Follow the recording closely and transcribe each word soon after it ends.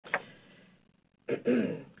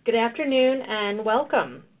Good afternoon and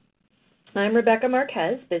welcome. I'm Rebecca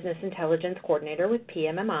Marquez, Business Intelligence Coordinator with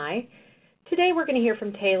PMMI. Today we're going to hear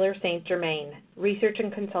from Taylor St. Germain, Research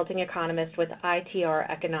and Consulting Economist with ITR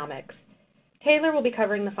Economics. Taylor will be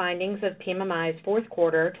covering the findings of PMMI's fourth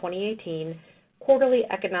quarter 2018 Quarterly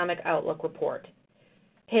Economic Outlook Report.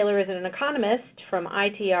 Taylor is an economist from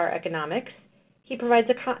ITR Economics. He provides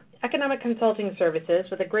economic consulting services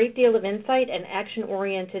with a great deal of insight and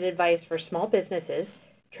action-oriented advice for small businesses,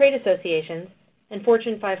 trade associations, and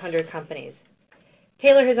Fortune 500 companies.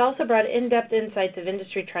 Taylor has also brought in-depth insights of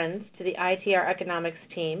industry trends to the ITR Economics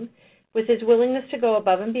team with his willingness to go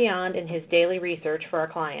above and beyond in his daily research for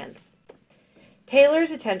our clients.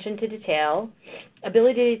 Taylor's attention to detail,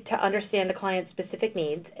 ability to understand a client's specific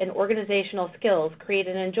needs, and organizational skills create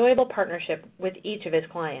an enjoyable partnership with each of his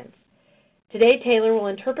clients. Today, Taylor will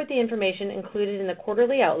interpret the information included in the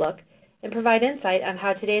quarterly outlook and provide insight on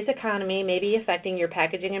how today's economy may be affecting your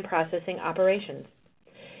packaging and processing operations.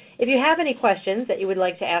 If you have any questions that you would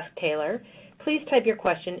like to ask Taylor, please type your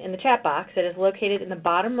question in the chat box that is located in the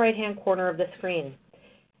bottom right-hand corner of the screen.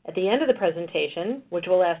 At the end of the presentation, which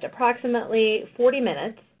will last approximately 40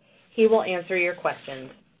 minutes, he will answer your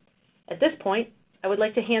questions. At this point, I would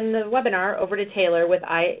like to hand the webinar over to Taylor with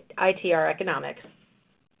ITR Economics.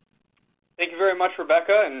 Thank you very much,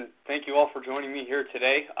 Rebecca, and thank you all for joining me here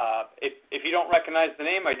today. If you don't recognize the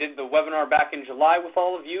name, I did the webinar back in July with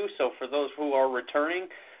all of you, so for those who are returning,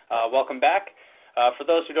 welcome back. For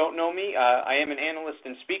those who don't know me, I am an analyst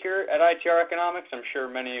and speaker at ITR Economics. I'm sure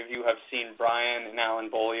many of you have seen Brian and Alan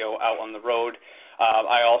Bolio out on the road.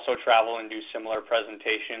 I also travel and do similar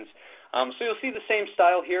presentations. So you'll see the same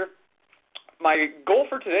style here. My goal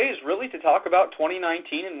for today is really to talk about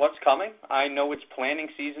 2019 and what's coming. I know it's planning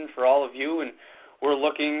season for all of you, and we're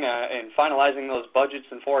looking and finalizing those budgets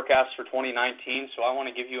and forecasts for 2019, so I want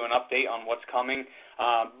to give you an update on what's coming,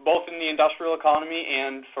 both in the industrial economy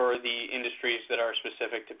and for the industries that are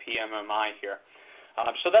specific to PMMI here.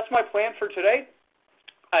 So that's my plan for today.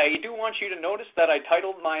 I do want you to notice that I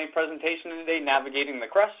titled my presentation today, Navigating the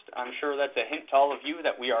Crest. I'm sure that's a hint to all of you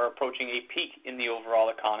that we are approaching a peak in the overall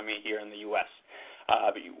economy here in the U.S.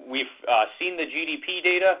 We've seen the GDP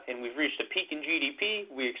data, and we've reached a peak in GDP.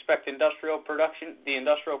 We expect the industrial production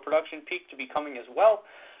peak to be coming as well.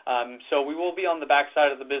 So we will be on the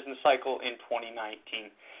backside of the business cycle in 2019.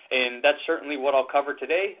 And that's certainly what I'll cover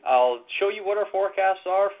today. I'll show you what our forecasts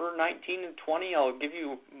are for 19 and 20. I'll give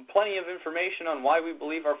you plenty of information on why we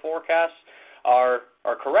believe our forecasts are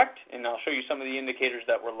correct, and I'll show you some of the indicators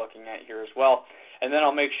that we're looking at here as well. And then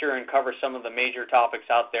I'll make sure and cover some of the major topics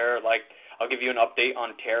out there, like I'll give you an update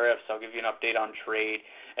on tariffs, I'll give you an update on trade,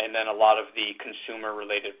 and then a lot of the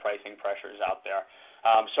consumer-related pricing pressures out there.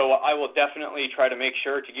 So I will definitely try to make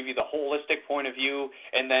sure to give you the holistic point of view,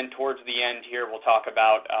 and then towards the end here we'll talk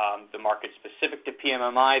about the market specific to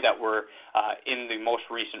PMMI that were in the most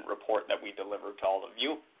recent report that we delivered to all of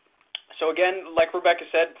you. So again, like Rebecca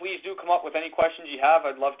said, please do come up with any questions you have.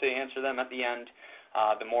 I'd love to answer them at the end.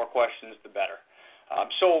 The more questions, the better.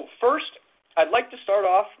 So first, I'd like to start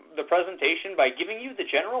off the presentation by giving you the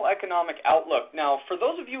general economic outlook. Now, for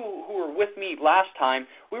those of you who were with me last time,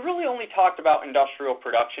 we really only talked about industrial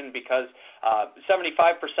production because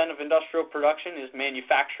 75% of industrial production is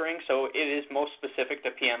manufacturing, so it is most specific to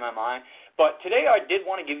PMMI. But today I did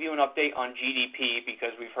want to give you an update on GDP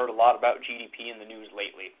because we've heard a lot about GDP in the news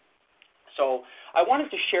lately. So I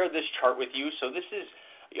wanted to share this chart with you. So this is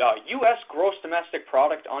U.S. gross domestic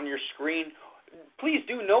product on your screen. Please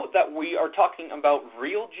do note that we are talking about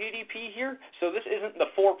real GDP here. So this isn't the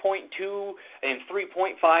 4.2 and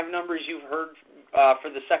 3.5 numbers you've heard for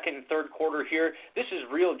the second and third quarter here. This is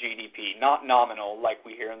real GDP, not nominal like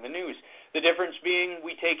we hear in the news. The difference being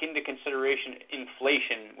we take into consideration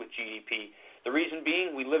inflation with GDP. The reason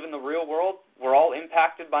being we live in the real world. We're all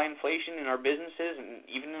impacted by inflation in our businesses and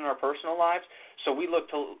even in our personal lives. So we like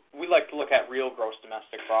to look at real gross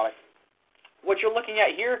domestic product. What you're looking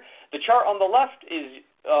at here, the chart on the left is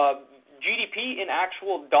GDP in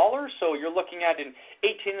actual dollars. So you're looking at an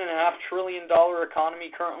 $18.5 trillion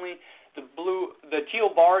economy currently. The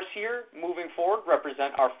teal bars here moving forward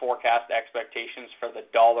represent our forecast expectations for the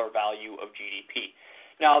dollar value of GDP.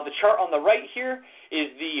 Now, the chart on the right here is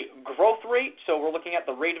the growth rate. So we're looking at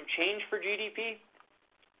the rate of change for GDP.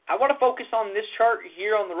 I want to focus on this chart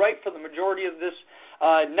here on the right for the majority of this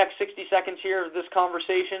next 60 seconds here of this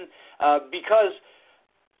conversation because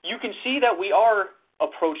you can see that we are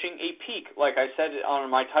approaching a peak. Like I said on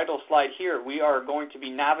my title slide here, we are going to be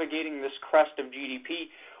navigating this crest of GDP.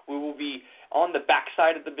 We will be on the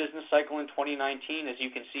backside of the business cycle in 2019, as you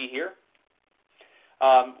can see here.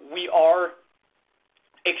 We are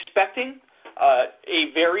expecting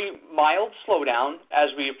a very mild slowdown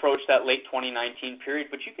as we approach that late 2019 period,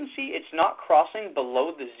 but you can see it's not crossing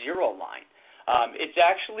below the zero line. It's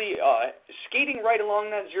actually skating right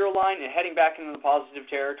along that zero line and heading back into the positive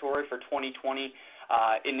territory for 2020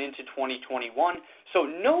 and into 2021. So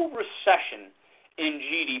no recession in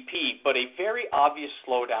GDP, but a very obvious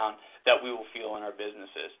slowdown that we will feel in our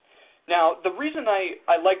businesses. Now, the reason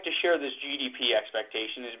I like to share this GDP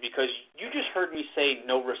expectation is because you just heard me say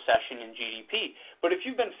no recession in GDP. But if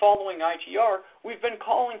you've been following ITR, we've been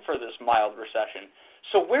calling for this mild recession.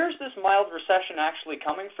 So where's this mild recession actually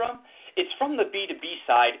coming from? It's from the B2B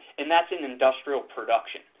side, and that's in industrial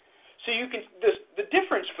production. So you can the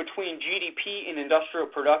difference between GDP and industrial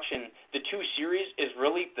production, the two series, is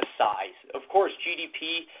really the size. Of course,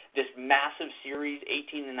 GDP, this massive series,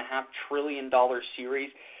 $18.5 trillion series,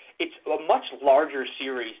 it's a much larger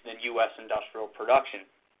series than U.S. industrial production.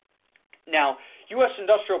 Now, U.S.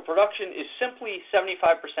 industrial production is simply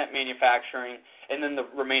 75% manufacturing, and then the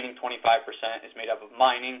remaining 25% is made up of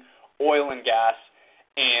mining, oil and gas,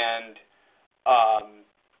 and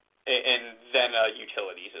then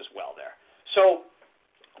utilities as well there. So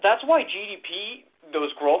that's why GDP,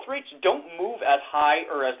 those growth rates, don't move as high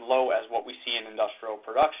or as low as what we see in industrial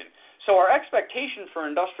production. So our expectation for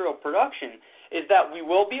industrial production is that we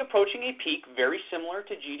will be approaching a peak very similar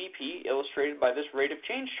to GDP, illustrated by this rate of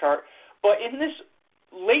change chart. But in this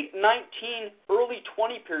late 19, early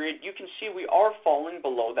 20 period, you can see we are falling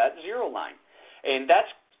below that zero line. And that's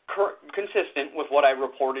consistent with what I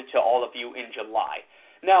reported to all of you in July.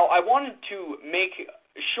 Now, I wanted to make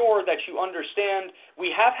sure that you understand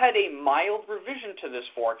we have had a mild revision to this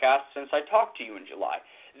forecast since I talked to you in July.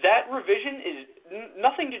 That revision is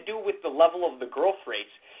nothing to do with the level of the growth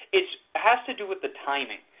rates. It has to do with the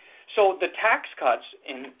timing. So the tax cuts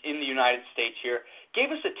in the United States here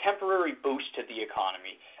gave us a temporary boost to the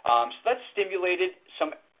economy. So that stimulated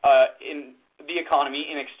some in the economy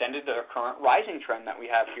and extended the current rising trend that we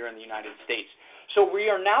have here in the United States. So we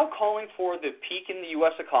are now calling for the peak in the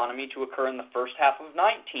U.S. economy to occur in the first half of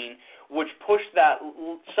 19, which pushed that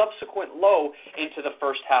subsequent low into the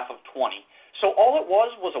first half of 20. So all it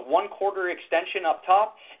was a one-quarter extension up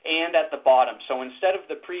top and at the bottom. So instead of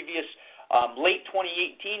the previous late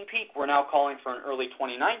 2018 peak, we're now calling for an early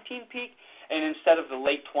 2019 peak. And instead of the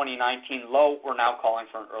late 2019 low, we're now calling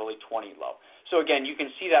for an early 20 low. So again, you can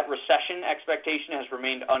see that recession expectation has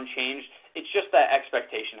remained unchanged. It's just that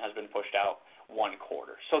expectation has been pushed out one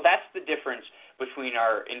quarter. So that's the difference between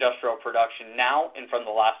our industrial production now and from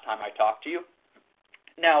the last time I talked to you.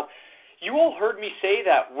 Now, you all heard me say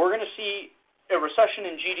that we're going to see a recession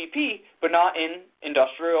in GDP, but not in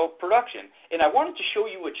industrial production. And I wanted to show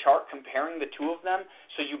you a chart comparing the two of them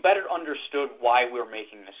so you better understood why we're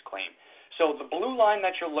making this claim. So the blue line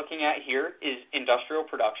that you're looking at here is industrial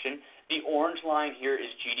production. The orange line here is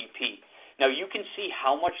GDP. Now you can see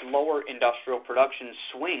how much lower industrial production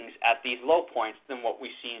swings at these low points than what we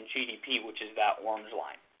see in GDP, which is that orange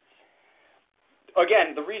line.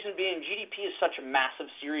 Again, the reason being GDP is such a massive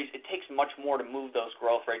series, it takes much more to move those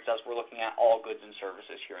growth rates as we're looking at all goods and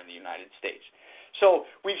services here in the United States. So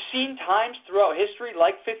we've seen times throughout history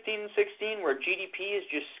like 15 and 16 where GDP is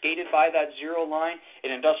just skated by that zero line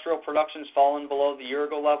and industrial production's fallen below the year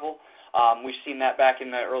ago level. We've seen that back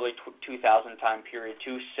in the early 2000 time period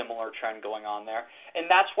too, similar trend going on there.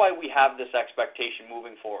 And that's why we have this expectation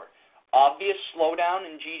moving forward. Obvious slowdown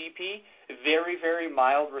in GDP, very, very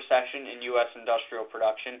mild recession in U.S. industrial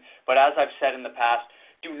production. But as I've said in the past,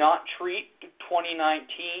 do not treat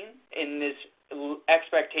 2019 in this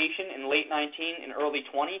expectation in late 19 and early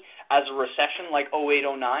 20 as a recession like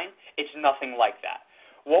 08-09. It's nothing like that.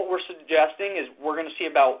 What we're suggesting is we're going to see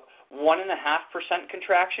about 1.5%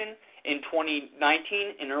 contraction in 2019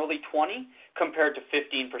 and early 20 compared to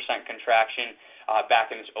 15% contraction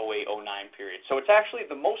back in this 08-09 period. So it's actually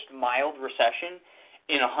the most mild recession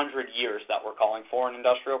in 100 years that we're calling for in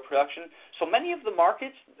industrial production. So many of the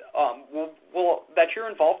markets that you're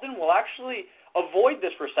involved in will actually avoid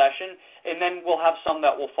this recession, and then we'll have some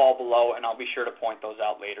that will fall below, and I'll be sure to point those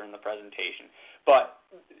out later in the presentation. But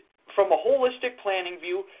from a holistic planning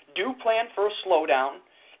view, do plan for a slowdown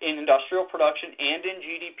in industrial production and in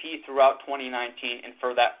GDP throughout 2019 and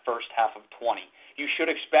for that first half of 20. You should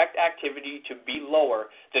expect activity to be lower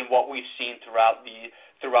than what we've seen throughout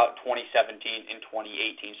 2017 and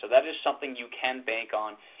 2018. So that is something you can bank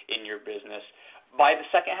on in your business. By the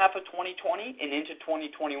second half of 2020 and into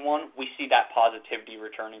 2021, we see that positivity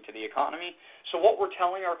returning to the economy. So what we're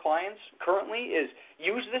telling our clients currently is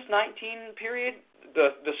use this 19 period,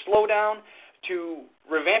 the slowdown, to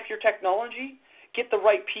revamp your technology, get the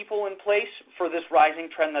right people in place for this rising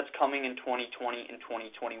trend that's coming in 2020 and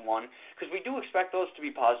 2021, because we do expect those to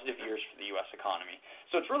be positive years for the U.S. economy.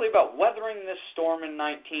 So it's really about weathering this storm in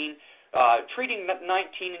 19, treating 19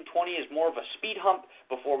 and 20 as more of a speed hump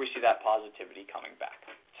before we see that positivity coming back.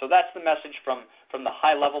 So that's the message from the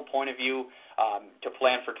high-level point of view, to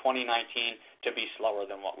plan for 2019 to be slower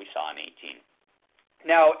than what we saw in 18.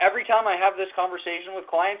 Now, every time I have this conversation with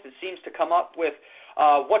clients, it seems to come up with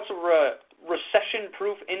what's a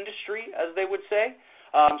recession-proof industry, as they would say.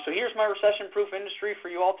 So here's my recession-proof industry for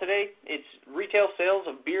you all today. It's retail sales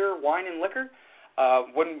of beer, wine, and liquor.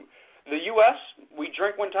 When the U.S., we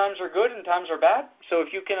drink when times are good and times are bad. So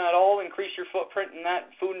if you can at all increase your footprint in that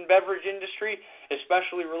food and beverage industry,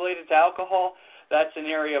 especially related to alcohol, that's an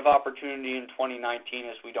area of opportunity in 2019,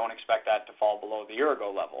 as we don't expect that to fall below the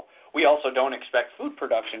year-ago level. We also don't expect food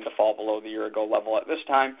production to fall below the year-ago level at this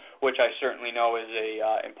time, which I certainly know is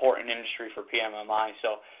a important industry for PMMI.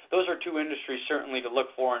 So those are two industries certainly to look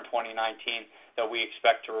for in 2019 that we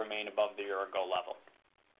expect to remain above the year-ago level.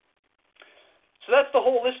 So that's the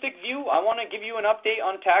holistic view. I want to give you an update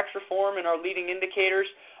on tax reform and our leading indicators.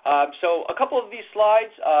 So a couple of these slides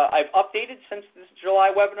I've updated since this July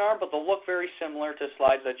webinar, but they'll look very similar to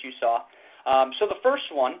slides that you saw. So the first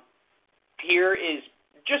one here is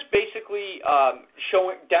just basically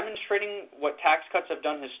demonstrating what tax cuts have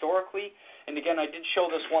done historically. And again, I did show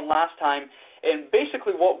this one last time. And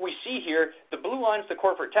basically what we see here, the blue line is the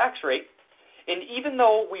corporate tax rate. And even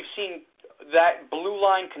though we've seen that blue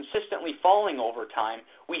line consistently falling over time,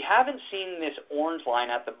 we haven't seen this orange line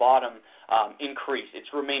at the bottom increase.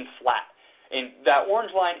 It's remained flat. And that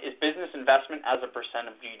orange line is business investment as a percent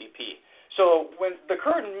of GDP. So when the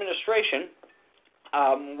current administration,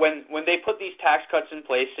 when they put these tax cuts in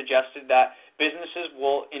place, suggested that businesses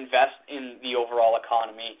will invest in the overall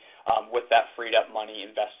economy with that freed up money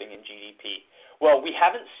investing in GDP. Well, we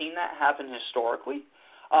haven't seen that happen historically.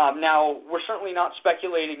 Now, we're certainly not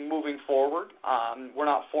speculating moving forward. We're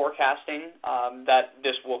not forecasting that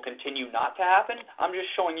this will continue not to happen. I'm just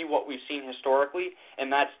showing you what we've seen historically, and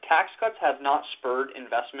that's tax cuts have not spurred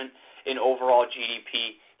investment in overall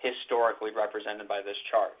GDP historically represented by this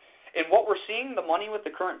chart. And what we're seeing, the money with the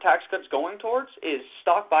current tax cuts going towards is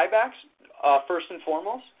stock buybacks, first and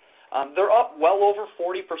foremost. They're up well over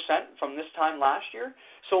 40% from this time last year.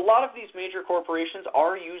 So a lot of these major corporations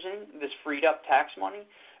are using this freed up tax money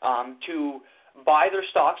to buy their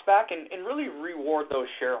stocks back and really reward those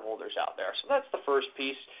shareholders out there. So that's the first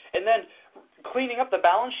piece. And then cleaning up the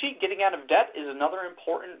balance sheet, getting out of debt is another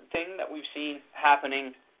important thing that we've seen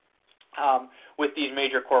happening with these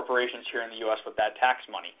major corporations here in the U.S. with that tax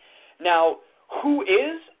money. Now, who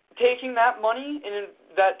is taking that money,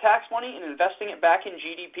 that tax money, and investing it back in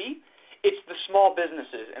GDP? It's the small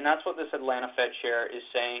businesses, and that's what this Atlanta Fed chair is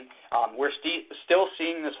saying. We're still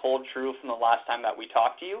seeing this hold true from the last time that we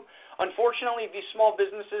talked to you. Unfortunately, these small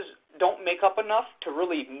businesses don't make up enough to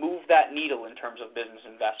really move that needle in terms of business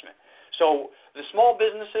investment. So the small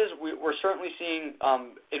businesses, we're certainly seeing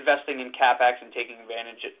investing in CapEx and taking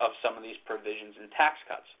advantage of some of these provisions and tax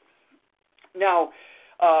cuts. Now,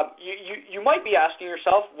 you might be asking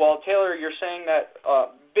yourself, well, Taylor, you're saying that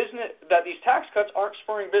that these tax cuts aren't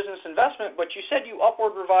spurring business investment, but you said you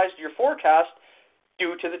upward revised your forecast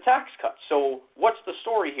due to the tax cuts. So what's the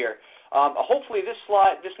story here? Hopefully this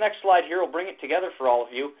next slide here will bring it together for all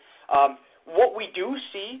of you. What we do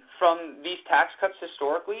see from these tax cuts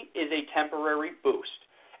historically is a temporary boost,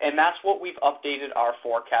 and that's what we've updated our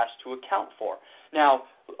forecast to account for. Now,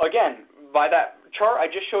 again, by that chart I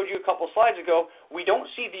just showed you a couple slides ago, we don't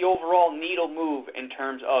see the overall needle move in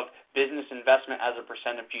terms of business investment as a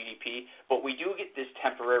percent of GDP, but we do get this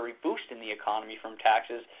temporary boost in the economy from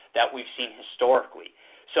taxes that we've seen historically.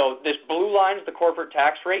 So this blue line is the corporate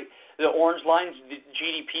tax rate. The orange line is the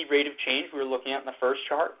GDP rate of change we were looking at in the first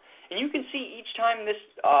chart. And you can see each time this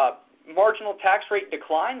marginal tax rate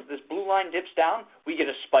declines, this blue line dips down, we get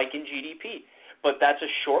a spike in GDP. But that's a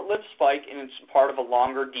short-lived spike, and it's part of a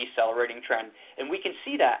longer decelerating trend. And we can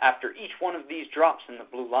see that after each one of these drops in the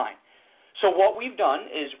blue line. So what we've done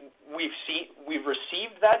is we've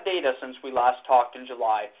received that data since we last talked in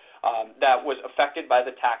July that was affected by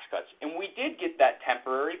the tax cuts. And we did get that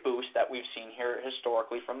temporary boost that we've seen here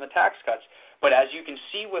historically from the tax cuts. But as you can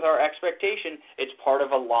see with our expectation, it's part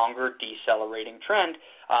of a longer decelerating trend,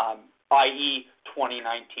 i.e.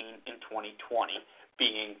 2019 and 2020.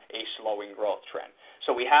 Being a slowing growth trend.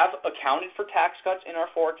 So we have accounted for tax cuts in our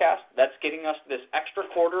forecast. That's getting us this extra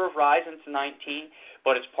quarter of rise into 19,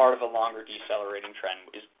 but it's part of a longer decelerating trend,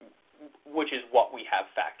 which is what we have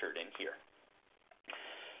factored in here.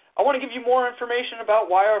 I want to give you more information about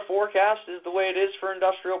why our forecast is the way it is for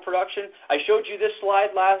industrial production. I showed you this slide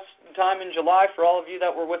last time in July for all of you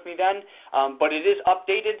that were with me then, but it is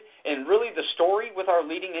updated, and really the story with our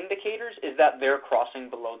leading indicators is that they're crossing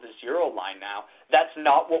below the zero line now. That's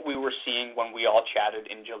not what we were seeing when we all chatted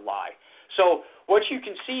in July. So what you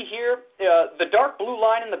can see here, the dark blue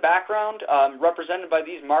line in the background represented by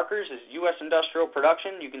these markers is U.S. industrial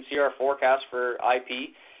production. You can see our forecast for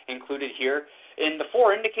IP included here. And the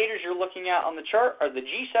four indicators you're looking at on the chart are the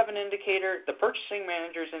G7 indicator, the Purchasing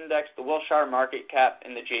Managers Index, the Wilshire Market Cap,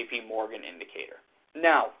 and the JP Morgan indicator.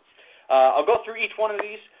 Now, I'll go through each one of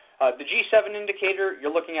these. The G7 indicator,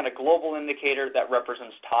 you're looking at a global indicator that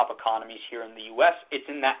represents top economies here in the U.S. It's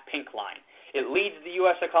in that pink line. It leads the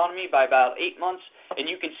U.S. economy by about 8 months, and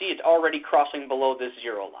you can see it's already crossing below this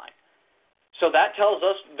zero line. So that tells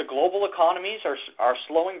us the global economies are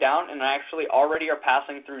slowing down and actually already are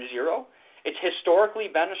passing through zero. It's historically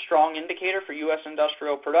been a strong indicator for U.S.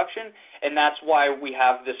 industrial production, and that's why we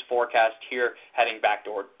have this forecast here heading back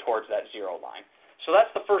towards that zero line. So that's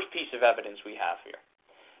the first piece of evidence we have here.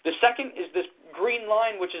 The second is this green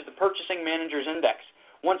line, which is the Purchasing Managers Index.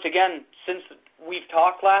 Once again, since we've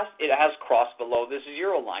talked last, it has crossed below this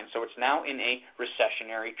zero line, so it's now in a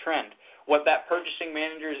recessionary trend. What that Purchasing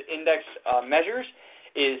Managers Index measures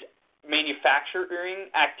is manufacturing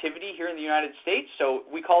activity here in the United States. So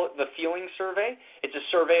we call it the feeling survey. It's a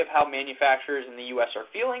survey of how manufacturers in the U.S. are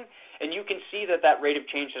feeling, and you can see that that rate of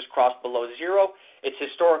change has crossed below zero. It's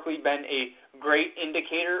historically been a great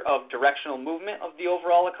indicator of directional movement of the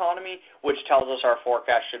overall economy, which tells us our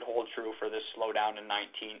forecast should hold true for this slowdown in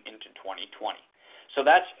 19 into 2020. So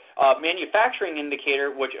that's a manufacturing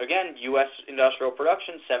indicator, which again, U.S. industrial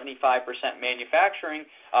production, 75% manufacturing,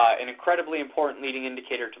 an incredibly important leading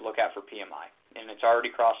indicator to look at for PMI, and it's already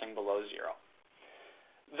crossing below zero.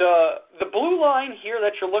 The blue line here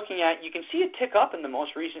that you're looking at, you can see it tick up in the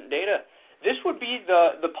most recent data. This would be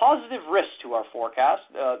the positive risk to our forecast,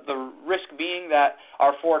 the risk being that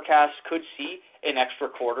our forecast could see an extra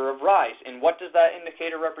quarter of rise. And what does that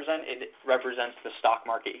indicator represent? It represents the stock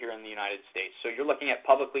market here in the United States. So you're looking at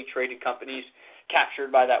publicly traded companies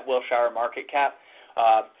captured by that Wilshire market cap.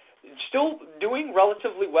 Still doing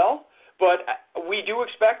relatively well, but we do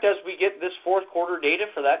expect as we get this fourth quarter data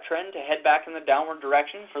for that trend to head back in the downward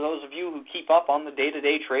direction. For those of you who keep up on the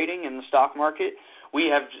day-to-day trading in the stock market, we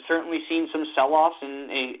have certainly seen some sell-offs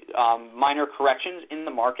and minor corrections in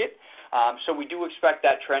the market. So we do expect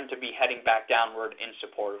that trend to be heading back downward in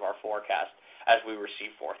support of our forecast as we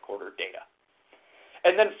receive fourth quarter data.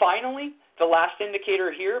 And then finally, the last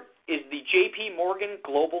indicator here is the JP Morgan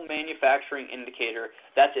Global Manufacturing Indicator.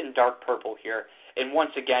 That's in dark purple here. And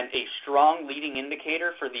once again, a strong leading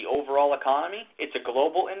indicator for the overall economy. It's a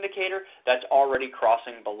global indicator that's already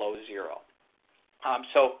crossing below zero.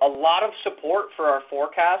 So a lot of support for our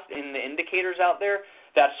forecast in the indicators out there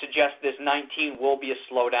that suggest this 19 will be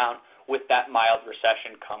a slowdown with that mild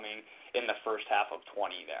recession coming in the first half of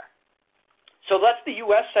 20 there. So that's the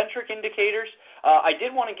U.S.-centric indicators. I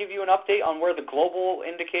did want to give you an update on where the global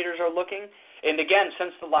indicators are looking. And again,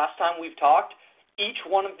 since the last time we've talked, each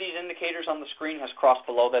one of these indicators on the screen has crossed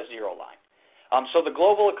below that zero line. So the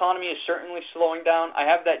global economy is certainly slowing down. I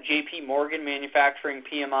have that JP Morgan manufacturing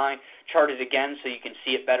PMI charted again so you can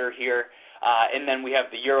see it better here. And then we have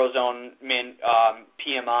the Eurozone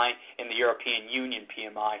PMI and the European Union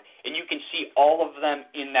PMI. And you can see all of them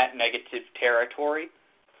in that negative territory.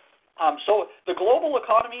 So the global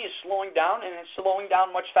economy is slowing down, and it's slowing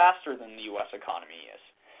down much faster than the U.S. economy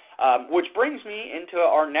is. Which brings me into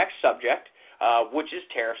our next subject, which is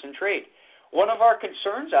tariffs and trade. One of our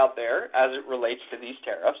concerns out there as it relates to these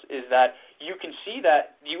tariffs is that you can see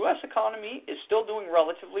that the U.S. economy is still doing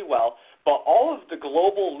relatively well, but all of the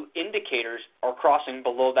global indicators are crossing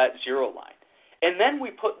below that zero line. And then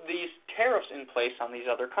we put these tariffs in place on these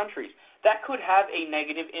other countries. That could have a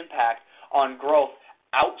negative impact on growth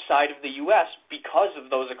outside of the U.S. because of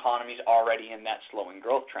those economies already in that slowing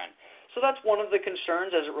growth trend. So that's one of the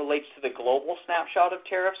concerns as it relates to the global snapshot of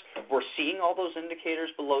tariffs. We're seeing all those indicators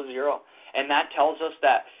below zero, and that tells us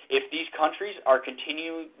that if these countries are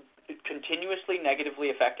continuously negatively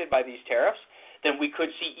affected by these tariffs, then we could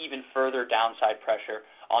see even further downside pressure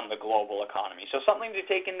on the global economy. So something to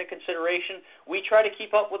take into consideration. We try to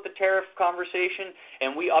keep up with the tariff conversation,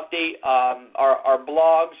 and we update our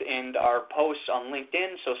blogs and our posts on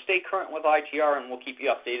LinkedIn. So stay current with ITR, and we'll keep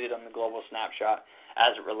you updated on the global snapshot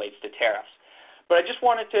as it relates to tariffs. But I just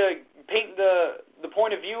wanted to paint the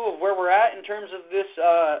point of view of where we're at in terms of this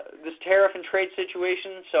tariff and trade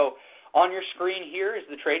situation. So on your screen here is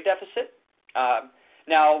the trade deficit.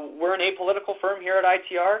 Now, we're an apolitical firm here at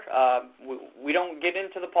ITR. We don't get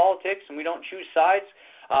into the politics and we don't choose sides.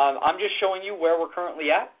 I'm just showing you where we're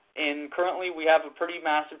currently at. And currently we have a pretty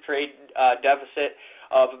massive trade deficit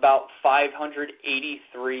of about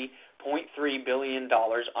 $583.3 billion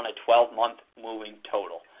on a 12-month moving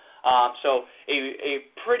total. So a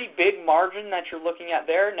pretty big margin that you're looking at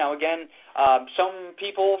there. Now, again, some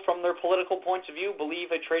people from their political points of view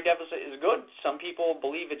believe a trade deficit is good. Some people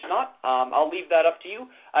believe it's not. I'll leave that up to you.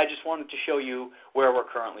 I just wanted to show you where we're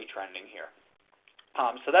currently trending here.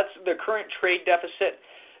 So that's the current trade deficit.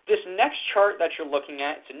 This next chart that you're looking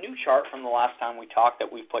at, it's a new chart from the last time we talked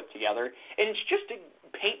that we put together, and it's just to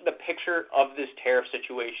paint the picture of this tariff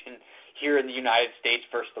situation here in the United States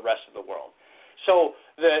versus the rest of the world. So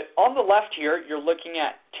on the left here, you're looking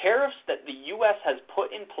at tariffs that the U.S. has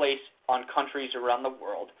put in place on countries around the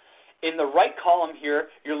world. In the right column here,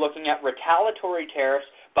 you're looking at retaliatory tariffs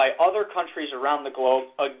by other countries around the globe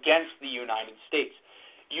against the United States.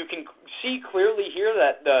 You can see clearly here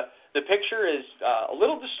that the picture is a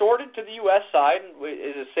little distorted to the U.S. side,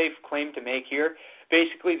 is a safe claim to make here.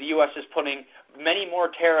 Basically, the U.S. is putting many more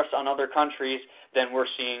tariffs on other countries than we're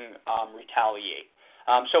seeing retaliate.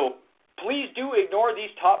 So please do ignore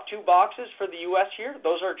these top two boxes for the U.S. here.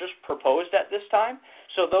 Those are just proposed at this time.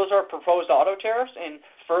 So those are proposed auto tariffs and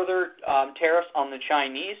further tariffs on the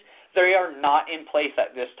Chinese. They are not in place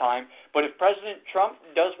at this time. But if President Trump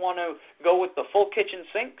does want to go with the full kitchen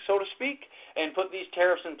sink, so to speak, and put these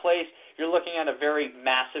tariffs in place, you're looking at a very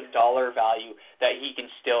massive dollar value that he can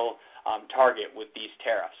still target with these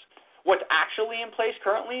tariffs. What's actually in place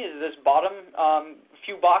currently is this bottom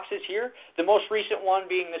few boxes here, the most recent one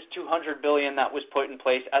being this $200 billion that was put in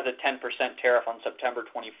place as a 10% tariff on September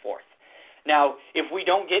 24th. Now, if we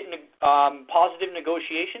don't get positive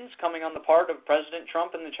negotiations coming on the part of President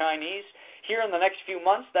Trump and the Chinese, here in the next few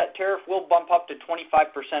months, that tariff will bump up to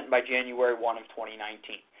 25% by January 1 of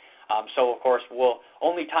 2019. So, of course,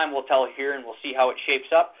 only time will tell here, and we'll see how it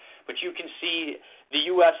shapes up. But you can see the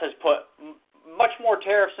U.S. has put much more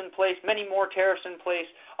tariffs in place, many more tariffs in place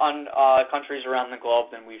on countries around the globe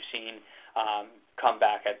than we've seen come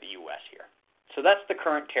back at the U.S. here. So that's the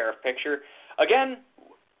current tariff picture. Again,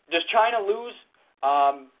 does China lose?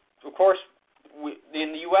 Of course,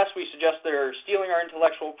 in the U.S., we suggest they're stealing our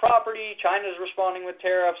intellectual property. China is responding with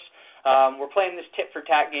tariffs. We're playing this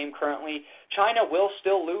tit-for-tat game currently. China will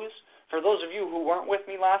still lose. For those of you who weren't with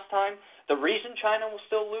me last time, the reason China will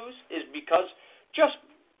still lose is because just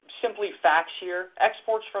simply facts here.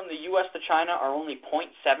 Exports from the U.S. to China are only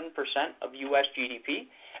 0.7% of U.S. GDP.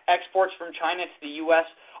 Exports from China to the U.S.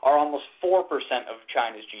 are almost 4% of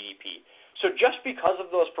China's GDP. So just because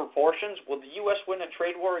of those proportions, will the U.S. win a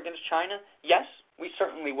trade war against China? Yes, we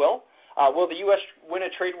certainly will. Will the U.S. win a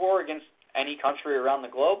trade war against any country around the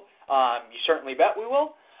globe? You certainly bet we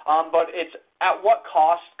will. But it's at what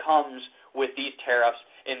cost comes with these tariffs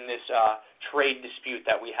in this trade dispute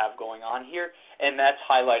that we have going on here, and that's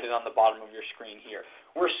highlighted on the bottom of your screen here.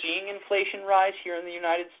 We're seeing inflation rise here in the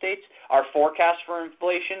United States. Our forecast for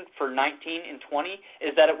inflation for 19 and 20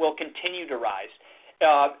 is that it will continue to rise.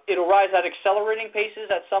 It'll rise at accelerating paces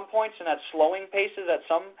at some points and at slowing paces at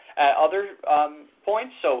other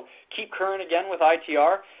points. So keep current again with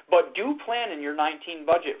ITR, but do plan in your 19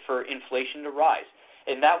 budget for inflation to rise.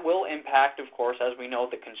 And that will impact, of course, as we know,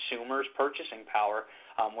 the consumer's purchasing power,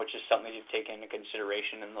 which is something to take into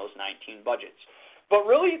consideration in those 19 budgets. But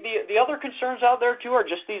really, the other concerns out there, too, are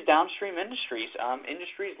just these downstream industries,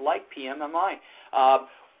 industries like PMMI.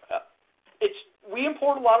 We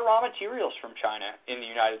import a lot of raw materials from China in the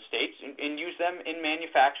United States and use them in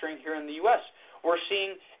manufacturing here in the U.S. We're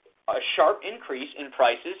seeing a sharp increase in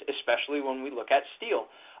prices, especially when we look at steel.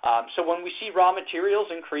 So when we see raw materials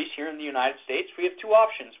increase here in the United States, we have two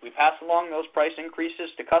options. We pass along those price increases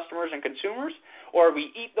to customers and consumers, or we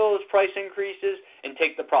eat those price increases and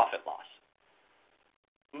take the profit loss.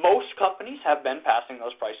 Most companies have been passing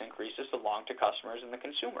those price increases along to customers and the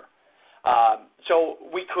consumer. So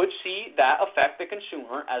we could see that affect the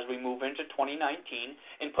consumer as we move into 2019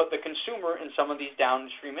 and put the consumer in some of these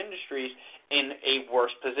downstream industries in a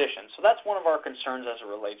worse position. So that's one of our concerns as it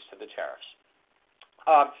relates to the tariffs.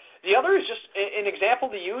 The other is just an example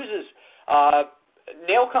to use is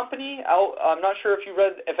nail company. I'm not sure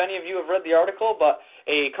if any of you have read the article, but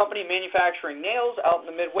a company manufacturing nails out in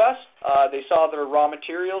the Midwest, they saw their raw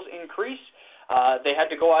materials increase. They had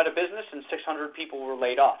to go out of business, and 600 people were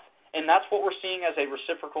laid off. And that's what we're seeing as a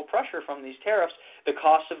reciprocal pressure from these tariffs, the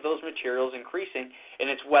cost of those materials increasing, and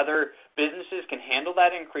it's whether businesses can handle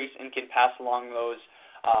that increase and can pass along those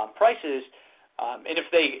prices And if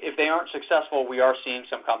they aren't successful, we are seeing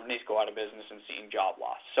some companies go out of business and seeing job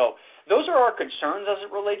loss. So those are our concerns as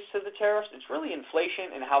it relates to the tariffs. It's really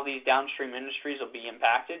inflation and how these downstream industries will be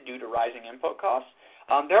impacted due to rising input costs.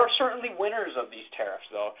 There are certainly winners of these tariffs,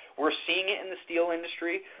 though. We're seeing it in the steel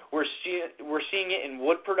industry. We're seeing it in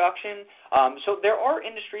wood production. So there are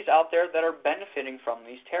industries out there that are benefiting from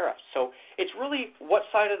these tariffs. So it's really what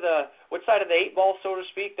side of the eight ball, so to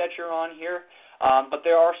speak, that you're on here. But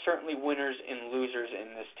there are certainly winners and losers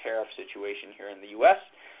in this tariff situation here in the U.S.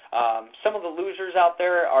 Some of the losers out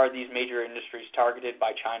there are these major industries targeted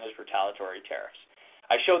by China's retaliatory tariffs.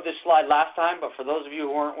 I showed this slide last time, but for those of you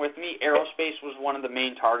who weren't with me, aerospace was one of the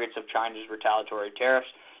main targets of China's retaliatory tariffs.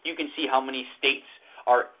 You can see how many states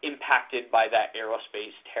are impacted by that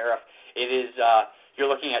aerospace tariff. It is you're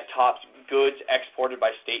looking at top goods exported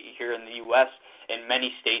by state here in the U.S. In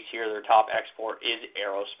many states here, their top export is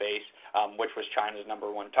aerospace, which was China's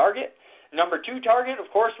number one target. Number two target,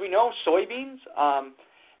 of course, we know soybeans.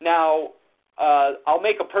 Now, I'll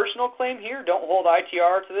make a personal claim here. Don't hold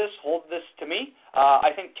ITR to this. Hold this to me.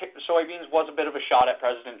 I think soybeans was a bit of a shot at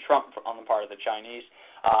President Trump on the part of the Chinese.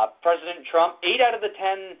 President Trump, 8 out of the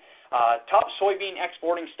 10 top soybean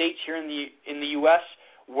exporting states here in the U.S.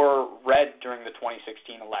 were red during the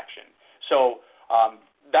 2016 election. So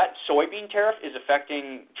that soybean tariff is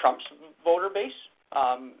affecting Trump's voter base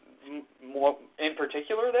more in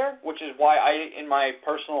particular there, which is why I, in my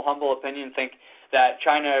personal humble opinion, think that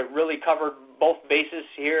China really covered both bases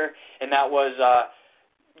here, and that was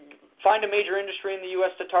find a major industry in the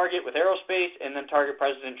U.S. to target with aerospace and then target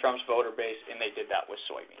President Trump's voter base, and they did that with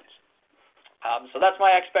soybeans. So that's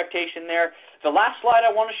my expectation there. The last slide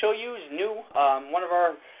I want to show you is new. One of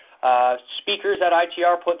our speakers at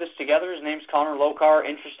ITR put this together. His name's Connor Lokar.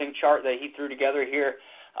 Interesting chart that he threw together here.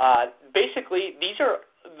 Basically, these are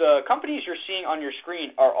the companies you're seeing on your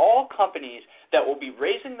screen are all companies that will be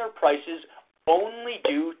raising their prices only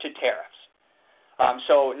due to tariffs.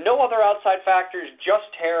 So no other outside factors, just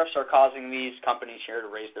tariffs are causing these companies here to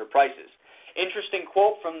raise their prices. Interesting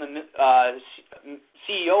quote from the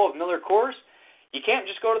CEO of Miller Coors. You can't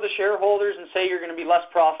just go to the shareholders and say you're going to be less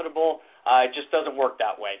profitable. It just doesn't work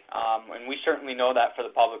that way. And we certainly know that for the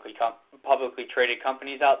publicly traded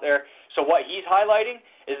companies out there. So what he's highlighting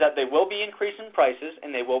is that they will be increasing prices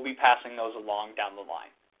and they will be passing those along down the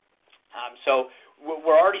line. So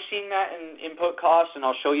we're already seeing that in input costs, and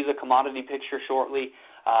I'll show you the commodity picture shortly.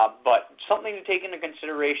 But something to take into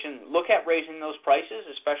consideration, look at raising those prices,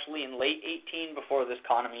 especially in late 2018 before this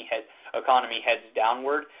economy heads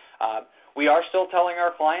downward. We are still telling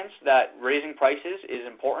our clients that raising prices is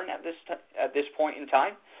important at this point in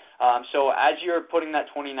time. So as you're putting that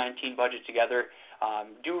 2019 budget together,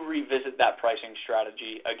 do revisit that pricing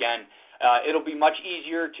strategy. Again, it'll be much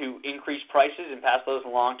easier to increase prices and pass those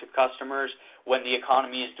along to customers when the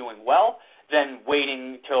economy is doing well than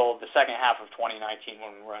waiting till the second half of 2019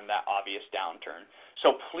 when we're in that obvious downturn.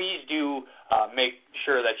 So please do make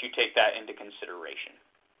sure that you take that into consideration.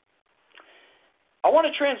 I want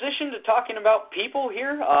to transition to talking about people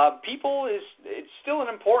here. People it's still an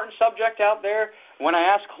important subject out there. When I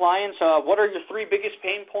ask clients, what are your 3 biggest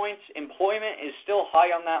pain points, employment is still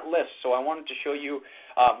high on that list. So I wanted to show you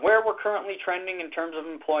where we're currently trending in terms of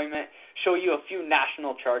employment, show you a few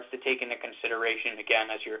national charts to take into consideration,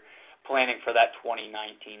 again, as you're planning for that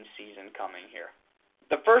 2019 season coming here.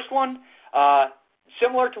 The first one,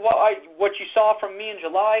 similar to what you saw from me in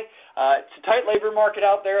July, it's a tight labor market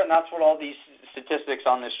out there, and that's what all these statistics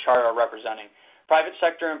on this chart are representing. Private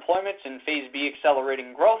sector employment's in Phase B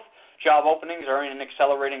accelerating growth. Job openings are in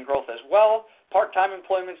accelerating growth as well. Part-time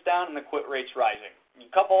employment's down and the quit rate's rising. You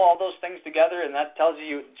couple all those things together and that tells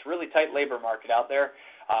you it's a really tight labor market out there.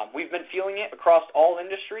 We've been feeling it across all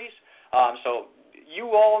industries. So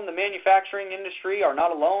you all in the manufacturing industry are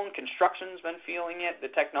not alone. Construction's been feeling it. The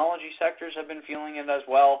technology sectors have been feeling it as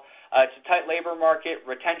well. It's a tight labor market.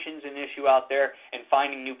 Retention's an issue out there, and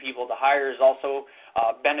finding new people to hire has also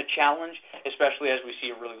been a challenge, especially as we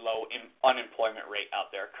see a really low unemployment rate out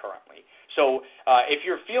there currently. So if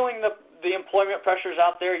you're feeling the employment pressures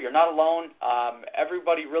out there, you're not alone.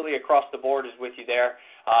 Everybody really across the board is with you there.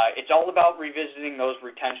 It's all about revisiting those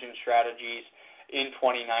retention strategies in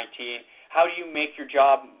 2019. How do you make your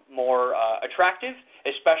job more attractive,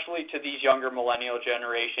 especially to these younger millennial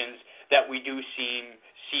generations that we do see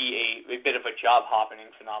a bit of a job hopping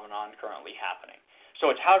phenomenon currently happening. So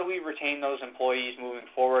it's how do we retain those employees moving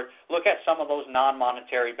forward? Look at some of those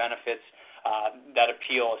non-monetary benefits that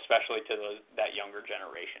appeal especially to that younger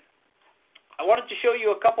generation. I wanted to show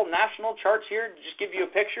you a couple national charts here to just give you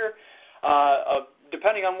a picture of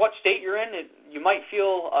depending on what state you're in, you might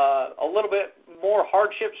feel a little bit more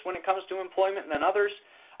hardships when it comes to employment than others.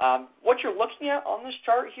 What you're looking at on this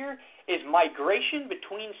chart here is migration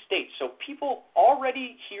between states. So people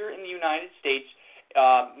already here in the United States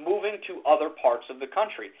moving to other parts of the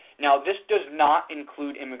country. Now, this does not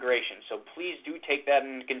include immigration, so please do take that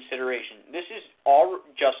into consideration. This is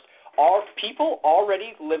just people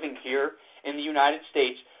already living here in the United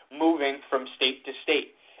States moving from state to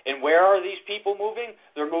state. And where are these people moving?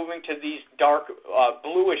 They're moving to these dark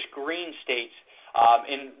bluish-green states.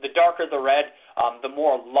 And the darker the red, the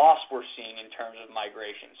more loss we're seeing in terms of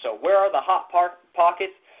migration. So where are the hot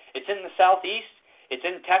pockets? It's in the southeast, it's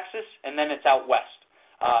in Texas, and then it's out west.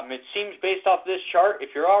 It seems based off this chart, if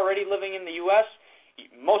you're already living in the U.S.,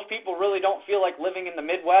 most people really don't feel like living in the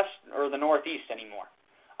Midwest or the Northeast anymore.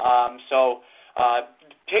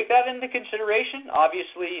 Take that into consideration.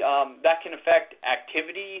 Obviously, that can affect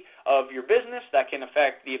activity of your business. That can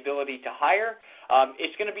affect the ability to hire.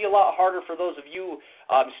 It's going to be a lot harder for those of you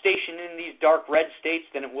stationed in these dark red states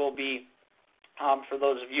than it will be for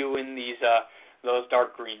those of you in those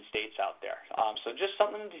dark green states out there. So just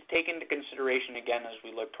something to take into consideration again as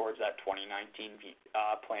we look towards that 2019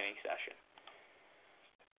 planning session.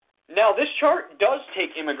 Now, this chart does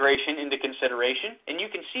take immigration into consideration, and you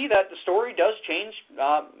can see that the story does change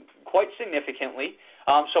quite significantly.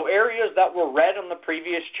 So areas that were red on the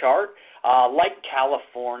previous chart, like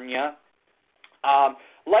California,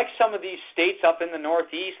 like some of these states up in the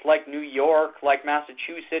Northeast, like New York, like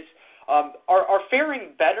Massachusetts, are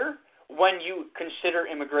faring better when you consider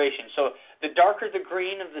immigration. So the darker the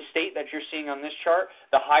green of the state that you're seeing on this chart,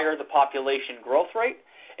 the higher the population growth rate.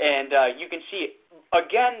 And you can see,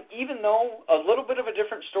 again, even though a little bit of a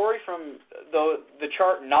different story from the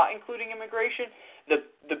chart not including immigration,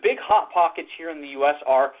 the big hot pockets here in the U.S.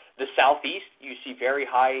 are the southeast. You see very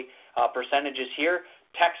high percentages here.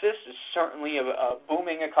 Texas is certainly a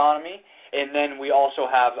booming economy. And then we also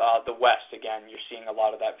have the west. Again, you're seeing a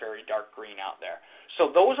lot of that very dark green out there. So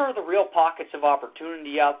those are the real pockets of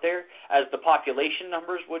opportunity out there, as the population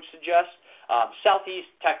numbers would suggest. Southeast,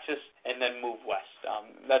 Texas, and then move west.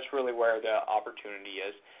 That's really where the opportunity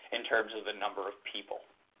is in terms of the number of people.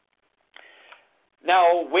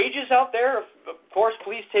 Now, wages out there, of course,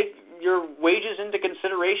 please take your wages into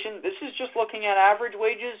consideration. This is just looking at average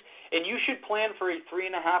wages, and you should plan for a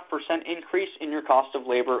 3.5% increase in your cost of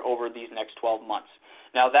labor over these next 12 months.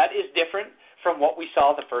 Now, that is different from what we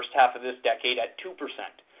saw the first half of this decade at 2%.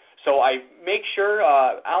 So I make sure,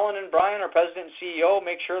 Alan and Brian, our President and CEO,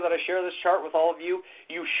 make sure that I share this chart with all of you.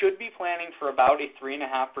 You should be planning for about a 3.5%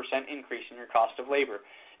 increase in your cost of labor.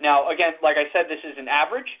 Now, again, like I said, this is an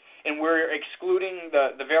average, and we're excluding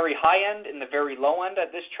the very high end and the very low end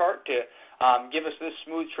at this chart to give us this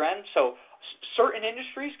smooth trend. So certain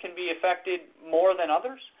industries can be affected more than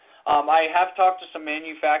others. I have talked to some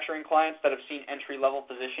manufacturing clients that have seen entry-level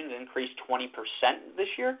positions increase 20% this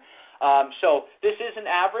year. So this is an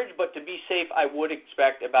average, but to be safe, I would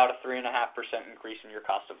expect about a 3.5% increase in your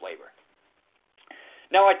cost of labor.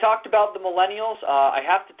 Now, I talked about the millennials. I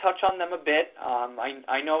have to touch on them a bit.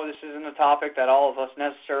 I know this isn't a topic that all of us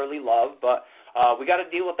necessarily love, but we got to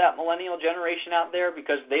deal with that millennial generation out there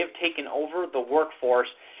because they have taken over the workforce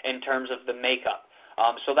in terms of the makeup.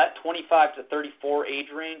 So that 25 to 34 age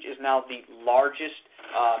range is now the largest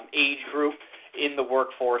age group in the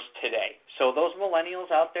workforce today. So those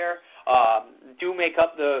millennials out there do make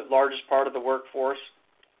up the largest part of the workforce.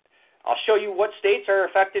 I'll show you what states are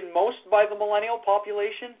affected most by the millennial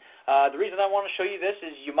population. The reason I want to show you this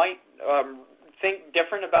is you might think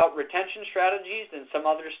different about retention strategies than some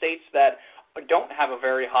other states that don't have a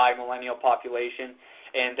very high millennial population.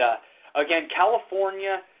 And again,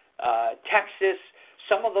 California, Texas,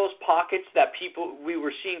 some of those pockets that we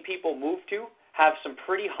were seeing people move to have some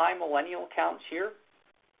pretty high millennial counts here.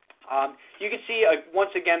 You can see, once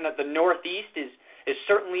again, that the Northeast is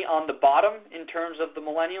certainly on the bottom in terms of the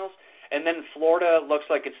millennials, and then Florida looks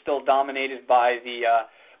like it's still dominated by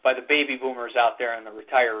the baby boomers out there and the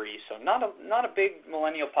retirees. So not a big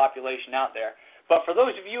millennial population out there. But for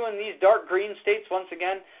those of you in these dark green states, once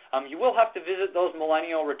again, you will have to visit those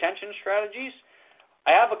millennial retention strategies.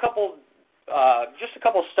 I have just a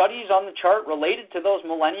couple studies on the chart related to those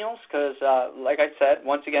millennials because, like I said,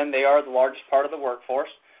 once again, they are the largest part of the workforce.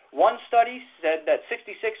 One study said that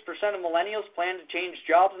 66% of millennials plan to change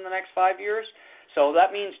jobs in the next 5 years. So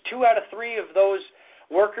that means 2 out of 3 of those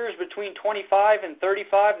workers between 25 and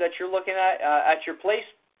 35 that you're looking at your place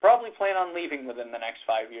probably plan on leaving within the next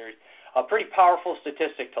 5 years. A pretty powerful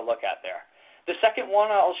statistic to look at there. The second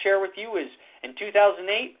one I'll share with you is in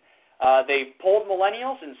 2008, They polled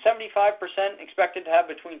millennials, and 75% expected to have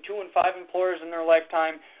between 2 and 5 employers in their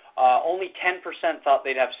lifetime. Only 10% thought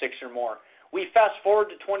they'd have 6 or more. We fast forward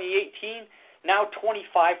to 2018. Now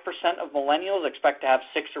 25% of millennials expect to have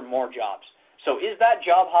 6 or more jobs. So is that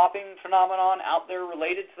job hopping phenomenon out there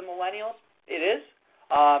related to the millennials? It is.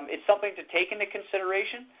 It's something to take into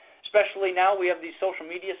consideration, especially now we have these social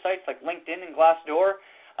media sites like LinkedIn and Glassdoor.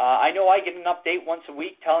 I know I get an update once a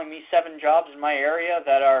week telling me 7 jobs in my area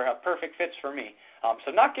that are perfect fits for me.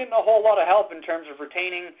 So not getting a whole lot of help in terms of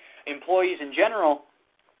retaining employees in general,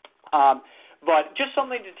 but just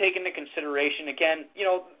something to take into consideration. Again,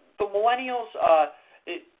 the millennials,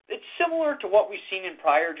 it's similar to what we've seen in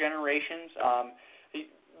prior generations.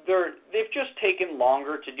 They've just taken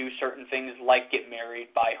longer to do certain things like get married,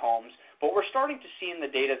 buy homes. But we're starting to see in the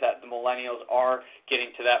data that the millennials are getting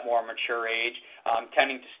to that more mature age,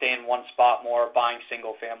 tending to stay in one spot more, buying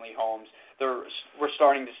single-family homes. We're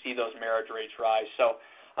starting to see those marriage rates rise. So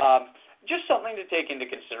just something to take into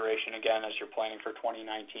consideration, again, as you're planning for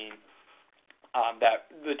 2019.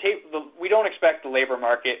 We don't expect the labor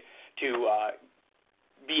market to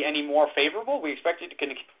be any more favorable. We expect it to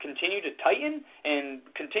continue to tighten and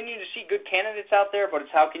continue to see good candidates out there, but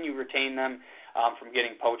it's how can you retain them from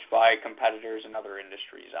getting poached by competitors and other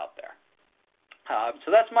industries out there.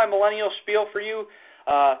 So that's my millennial spiel for you.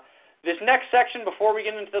 This next section, before we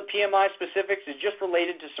get into the PMI specifics, is just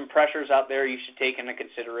related to some pressures out there you should take into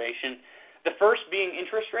consideration. The first being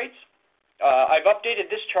interest rates. I've updated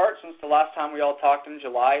this chart since the last time we all talked in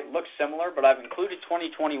July. It looks similar, but I've included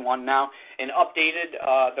 2021 now and updated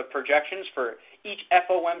the projections for each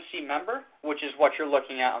FOMC member, which is what you're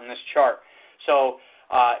looking at on this chart. So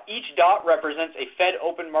each dot represents a Fed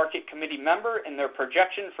Open Market Committee member and their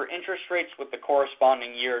projection for interest rates with the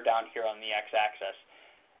corresponding year down here on the x-axis.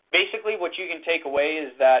 Basically, what you can take away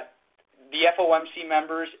is that the FOMC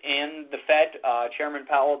members and the Fed, Chairman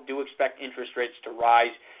Powell, do expect interest rates to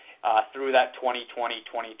rise through that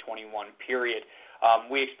 2020-2021 period.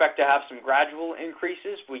 We expect to have some gradual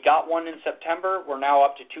increases. We got one in September. We're now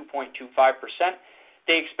up to 2.25%.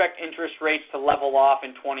 They expect interest rates to level off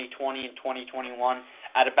in 2020 and 2021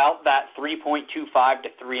 at about that 3.25 to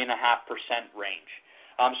 3.5%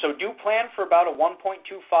 range. So do plan for about a 1.25%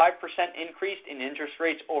 increase in interest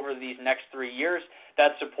rates over these next 3 years.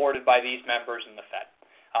 That's supported by these members in the Fed.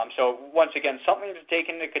 So once again, something to take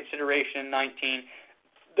into consideration in 2019,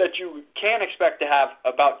 that you can expect to have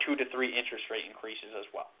about 2 to 3 interest rate increases as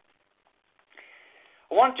well.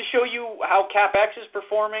 I wanted to show you how CapEx is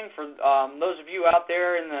performing for those of you out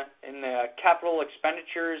there in the capital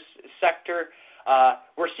expenditures sector.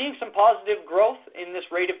 We're seeing some positive growth in this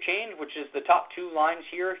rate of change, which is the top 2 lines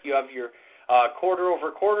here. You have your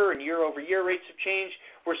quarter-over-quarter and year-over-year rates of change.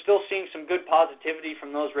 We're still seeing some good positivity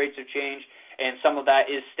from those rates of change, and some of that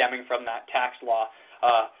is stemming from that tax law.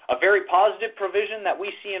 A very positive provision that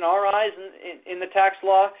we see in our eyes in the tax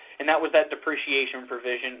law, and that was that depreciation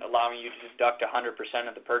provision allowing you to deduct 100%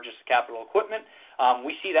 of the purchase of capital equipment.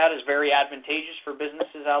 We see that as very advantageous for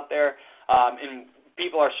businesses out there, and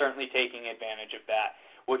people are certainly taking advantage of that,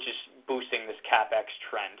 which is boosting this CapEx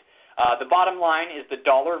trend. The bottom line is the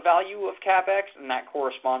dollar value of CapEx, and that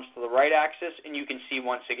corresponds to the right axis, and you can see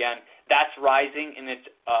once again that's rising, and it's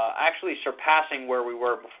actually surpassing where we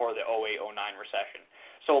were before the 2008-09 recession.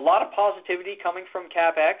 So a lot of positivity coming from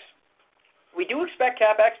CapEx. We do expect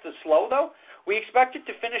CapEx to slow, though. We expect it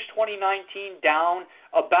to finish 2019 down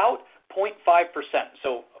about 0.5%.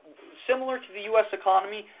 So similar to the U.S.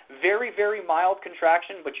 economy, very, very mild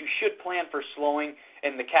contraction, but you should plan for slowing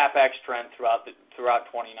in the CapEx trend throughout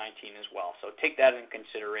 2019 as well. So take that in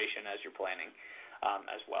consideration as you're planning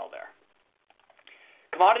as well there.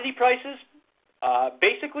 Commodity prices.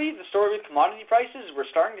 Basically, the story with commodity prices is we're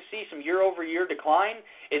starting to see some year-over-year decline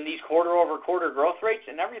in these quarter-over-quarter growth rates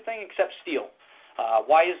in everything except steel.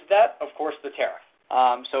 Why is that? Of course, the tariff.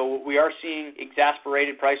 So we are seeing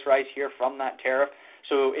exasperated price rise here from that tariff.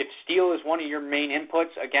 So if steel is one of your main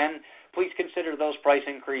inputs, again, please consider those price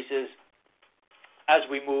increases as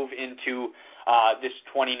we move into this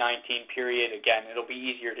 2019 period. Again, it'll be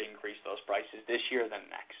easier to increase those prices this year than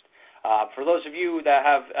next. For those of you that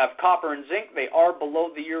have copper and zinc, they are below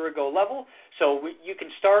the year-ago level, so you can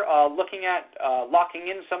start looking at locking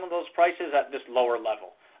in some of those prices at this lower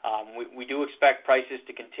level. We do expect prices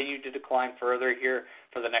to continue to decline further here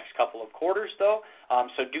for the next couple of quarters, though,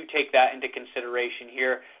 so do take that into consideration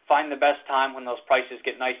here. Find the best time when those prices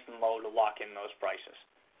get nice and low to lock in those prices.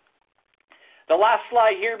 The last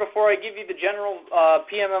slide here before I give you the general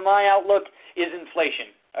PMMI outlook is inflation.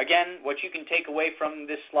 Again, what you can take away from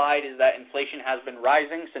this slide is that inflation has been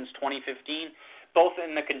rising since 2015, both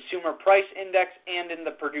in the consumer price index and in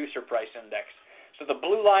the producer price index. So the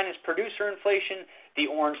blue line is producer inflation, the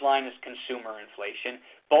orange line is consumer inflation.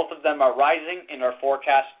 Both of them are rising, and our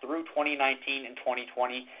forecast through 2019 and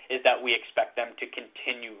 2020 is that we expect them to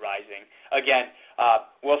continue rising. Again,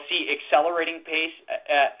 we'll see accelerating pace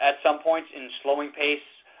at some points and slowing pace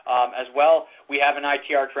as well. We have an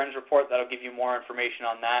ITR trends report that will give you more information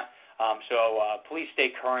on that. So please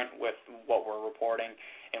stay current with what we're reporting,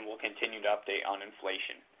 and we'll continue to update on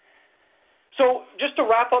inflation. So just to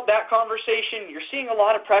wrap up that conversation, you're seeing a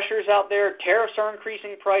lot of pressures out there. Tariffs are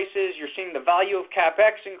increasing prices. You're seeing the value of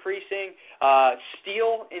CapEx increasing.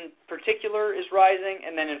 Steel in particular is rising,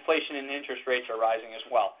 and then inflation and interest rates are rising as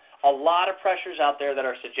well. A lot of pressures out there that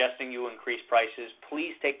are suggesting you increase prices.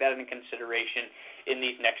 Please take that into consideration in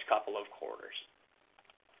these next couple of quarters.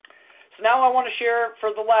 So now I want to share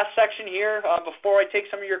for the last section here, before I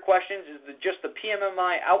take some of your questions, is just the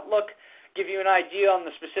PMMI outlook. Give you an idea on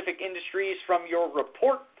the specific industries from your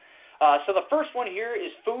report. So the first one here is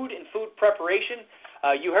food and food preparation.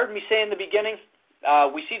 You heard me say in the beginning,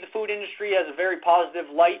 we see the food industry as a very positive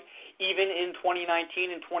light, even in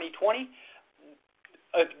 2019 and 2020.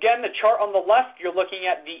 Again, the chart on the left, you're looking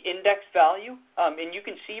at the index value, and you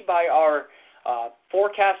can see by our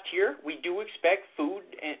forecast here, we do expect food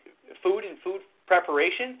and food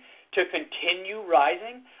preparation to continue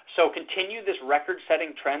rising, so continue this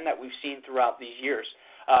record-setting trend that we've seen throughout these years.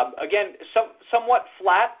 Again, somewhat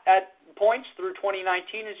flat at points through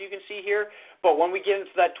 2019, as you can see here, but when we get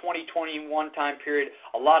into that 2021 time period,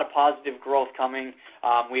 a lot of positive growth coming.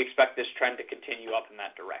 We expect this trend to continue up in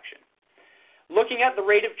that direction. Looking at the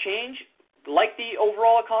rate of change, like the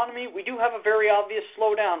overall economy, we do have a very obvious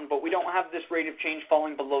slowdown, but we don't have this rate of change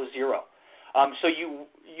falling below zero. So you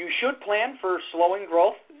should plan for slowing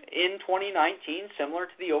growth in 2019, similar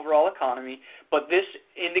to the overall economy, but this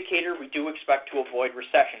indicator we do expect to avoid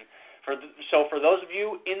recession. So for those of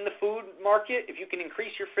you in the food market, if you can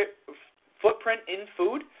increase your footprint in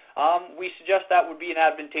food, we suggest that would be an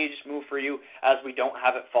advantageous move for you, as we don't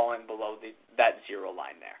have it falling below that zero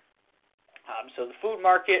line there. So the food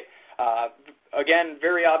market, again,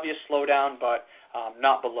 very obvious slowdown, but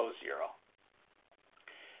not below zero.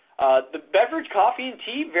 The beverage, coffee, and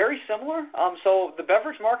tea, very similar. So the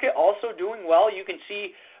beverage market also doing well. You can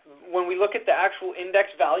see when we look at the actual index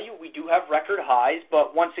value, we do have record highs,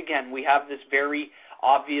 but once again, we have this very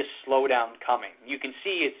obvious slowdown coming. You can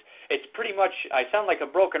see it's pretty much, I sound like a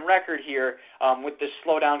broken record here with this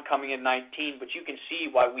slowdown coming in 19, but you can see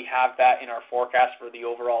why we have that in our forecast for the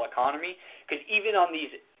overall economy, because even on these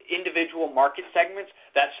individual market segments,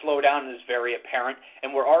 that slowdown is very apparent,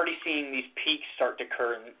 and we're already seeing these peaks start to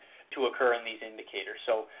occur in these indicators.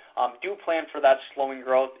 So do plan for that slowing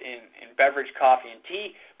growth in beverage, coffee, and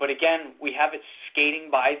tea, but again, we have it skating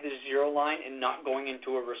by the zero line and not going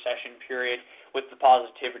into a recession period, with the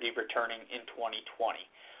positivity returning in 2020.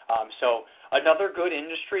 So another good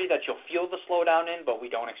industry that you'll feel the slowdown in, but we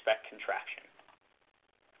don't expect contraction.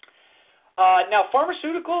 Now,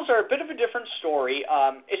 pharmaceuticals are a bit of a different story,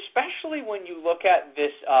 especially when you look at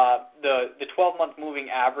this, the 12-month moving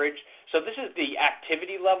average. So this is the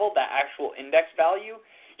activity level, the actual index value.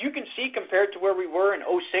 You can see compared to where we were in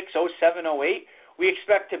 06, 07, 08, we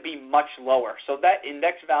expect to be much lower. So that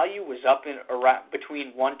index value was up in around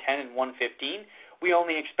between 110 and 115. We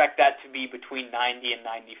only expect that to be between 90 and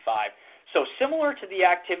 95. So similar to the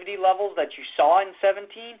activity levels that you saw in 17,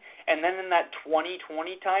 and then in that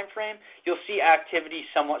 2020 time frame, you'll see activity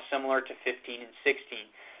somewhat similar to 15 and 16.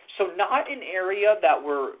 So not an area that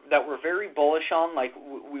we're very bullish on, like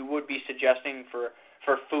we would be suggesting for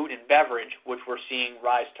food and beverage, which we're seeing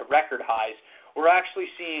rise to record highs. We're actually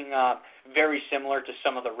seeing very similar to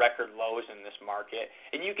some of the record lows in this market.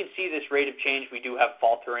 And you can see this rate of change we do have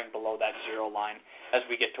faltering below that zero line as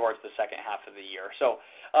we get towards the second half of the year. So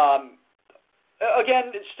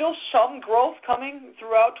again, it's still some growth coming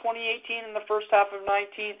throughout 2018 and the first half of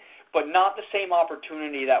 19, but not the same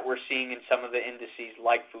opportunity that we're seeing in some of the indices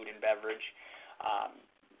like food and beverage.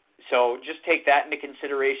 So just take that into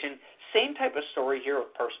consideration. Same type of story here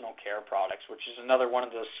with personal care products, which is another one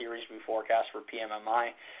of those series we forecast for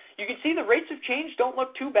PMMI. You can see the rates of change don't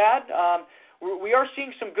look too bad. We are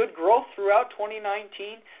seeing some good growth throughout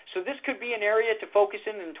 2019, so this could be an area to focus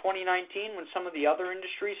in 2019 when some of the other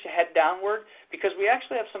industries head downward, because we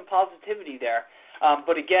actually have some positivity there.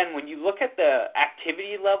 But again, when you look at the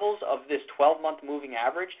activity levels of this 12-month moving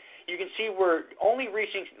average, you can see we're only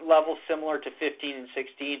reaching levels similar to 15 and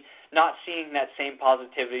 16, not seeing that same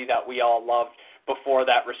positivity that we all loved before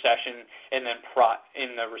that recession, and then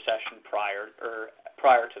in the recession prior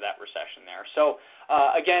to that recession there. So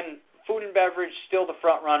again, food and beverage still the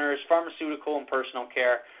front runners, pharmaceutical and personal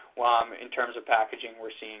care in terms of packaging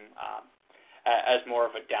we're seeing as more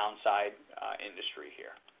of a downside industry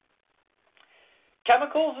here.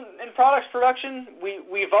 Chemicals and products production,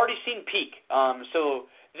 we've already seen peak. So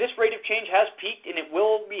this rate of change has peaked, and it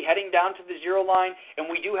will be heading down to the zero line, and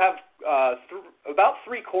we do have about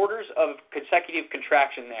 3/4 of consecutive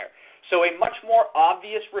contraction there. So a much more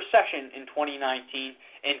obvious recession in 2019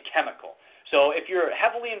 in chemical. So if you're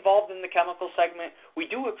heavily involved in the chemical segment, we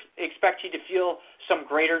do expect you to feel some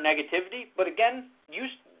greater negativity, but again,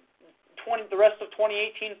 use the rest of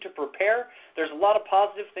 2018 to prepare. There's a lot of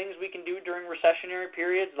positive things we can do during recessionary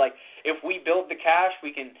periods. Like if we build the cash,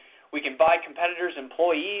 we can buy competitors'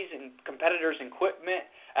 employees and competitors' equipment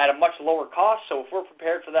at a much lower cost. So if we're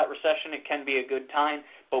prepared for that recession, it can be a good time.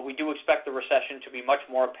 But we do expect the recession to be much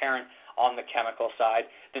more apparent on the chemical side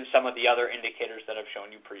than some of the other indicators that I've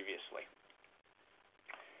shown you previously.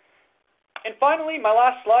 And finally, my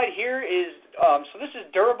last slide here is, so this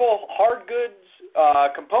is durable hard goods,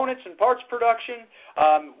 components and parts production.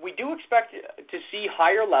 We do expect to see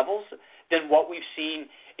higher levels than what we've seen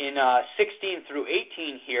in 16 through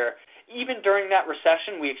 18 here. Even during that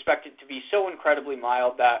recession, we expect it to be so incredibly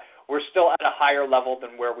mild that we're still at a higher level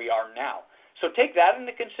than where we are now. So take that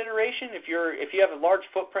into consideration. If you have a large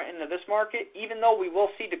footprint into this market, even though we will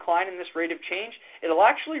see decline in this rate of change, it'll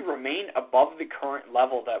actually remain above the current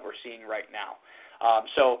level that we're seeing right now.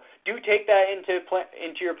 So do take that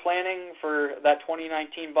into your planning for that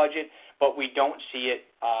 2019 budget, but we don't see it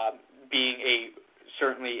being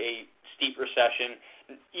certainly a steep recession,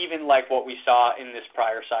 even like what we saw in this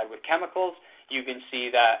prior side with chemicals. You can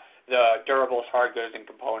see that the durables, hard goods, and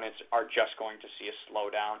components are just going to see a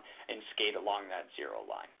slowdown and skate along that zero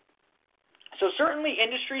line. So certainly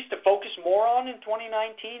industries to focus more on in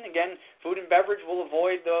 2019. Again, food and beverage will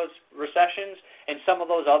avoid those recessions, and some of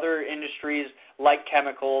those other industries like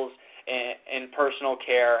chemicals and personal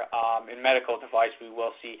care and medical device, we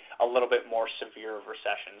will see a little bit more severe of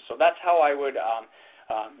recessions. So that's how I would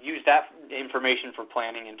use that information for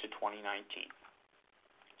planning into 2019.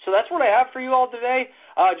 So that's what I have for you all today.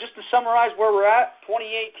 Just to summarize where we're at,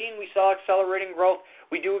 2018 we saw accelerating growth.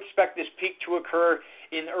 We do expect this peak to occur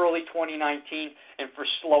in early 2019, and for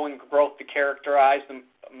slowing growth to characterize the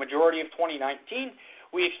majority of 2019.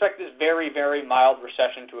 We expect this very, very mild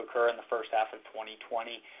recession to occur in the first half of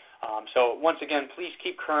 2020. So once again, please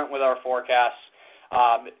keep current with our forecasts.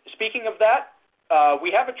 Speaking of that,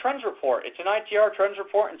 we have a trends report. It's an ITR trends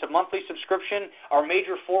report. It's a monthly subscription. Our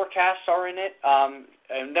major forecasts are in it.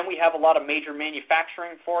 And then we have a lot of major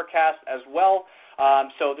manufacturing forecasts as well.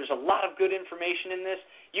 So there's a lot of good information in this.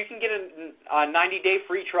 You can get a 90-day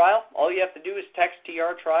free trial. All you have to do is text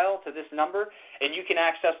TR trial to this number, and you can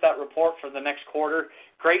access that report for the next quarter.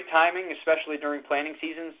 Great timing, especially during planning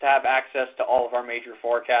seasons, to have access to all of our major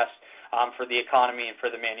forecasts for the economy and for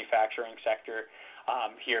the manufacturing sector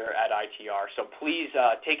here at ITR. So please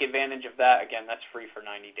take advantage of that. Again, that's free for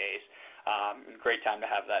 90 days. Great time to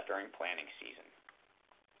have that during planning season.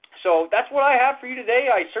 So that's what I have for you today.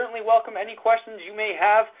 I certainly welcome any questions you may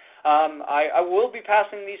have. I will be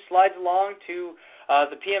passing these slides along to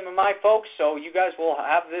the PMMI folks, so you guys will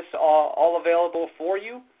have this all available for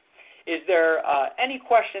you. Is there any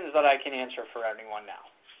questions that I can answer for anyone now?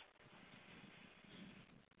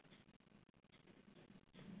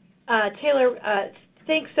 Taylor,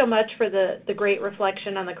 thanks so much for the great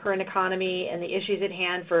reflection on the current economy and the issues at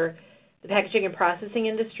hand for the packaging and processing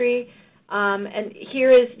industry. And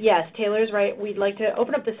here is, yes, Taylor's right. We'd like to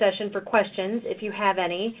open up the session for questions if you have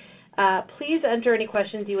any. Please enter any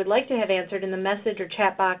questions you would like to have answered in the message or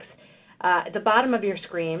chat box at the bottom of your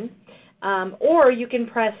screen. Or you can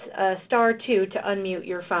press *2 to unmute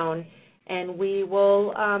your phone. And we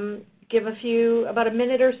will give about a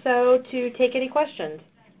minute or so to take any questions.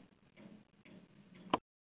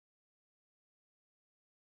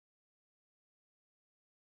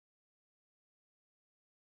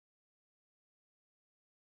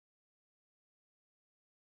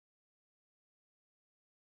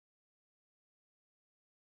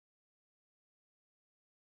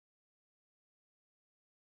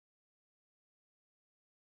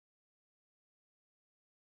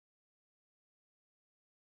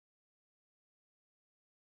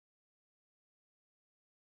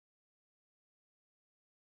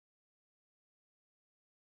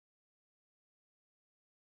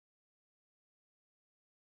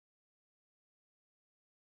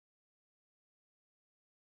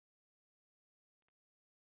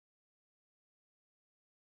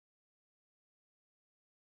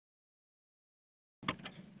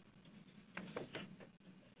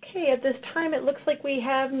 Okay, at this time it looks like we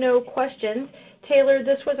have no questions. Taylor,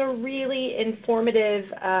 this was a really informative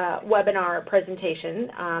webinar presentation,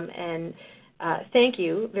 and thank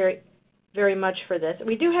you very, very much for this.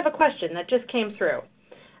 We do have a question that just came through.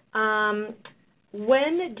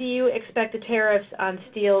 When do you expect the tariffs on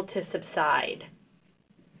steel to subside?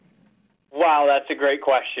 Wow, that's a great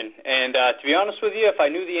question. And to be honest with you, if I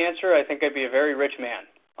knew the answer, I think I'd be a very rich man.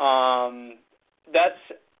 I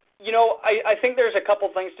think there's a couple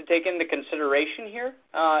things to take into consideration here.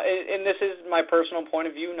 And this is my personal point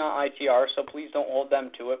of view, not ITR, so please don't hold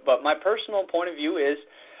them to it. But my personal point of view is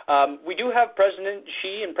we do have President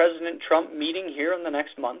Xi and President Trump meeting here in the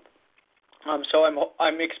next month. So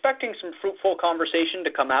I'm expecting some fruitful conversation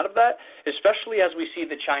to come out of that, especially as we see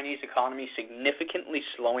the Chinese economy significantly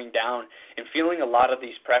slowing down and feeling a lot of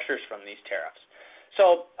these pressures from these tariffs.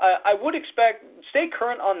 So I would expect stay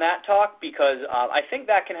current on that talk because I think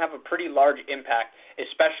that can have a pretty large impact,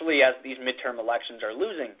 especially as these midterm elections are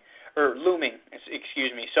looming.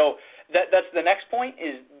 Excuse me. So that's the next point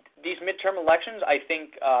is these midterm elections. I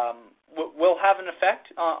think will have an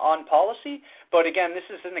effect on policy. But again, this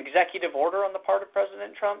is an executive order on the part of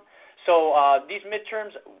President Trump. So these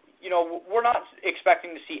midterms, we're not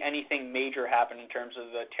expecting to see anything major happen in terms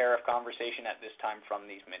of the tariff conversation at this time from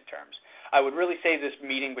these midterms. I would really say this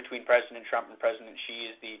meeting between President Trump and President Xi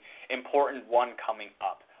is the important one coming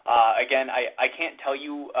up. Again, I can't tell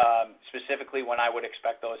you specifically when I would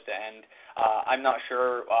expect those to end. I'm not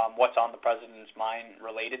sure what's on the president's mind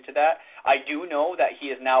related to that. I do know that he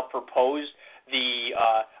has now proposed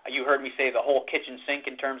you heard me say the whole kitchen sink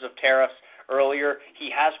in terms of tariffs earlier. He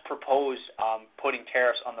has proposed putting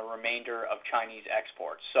tariffs on the remainder of Chinese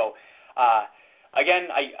exports. So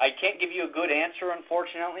again, I can't give you a good answer,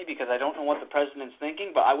 unfortunately, because I don't know what the president's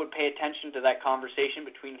thinking, but I would pay attention to that conversation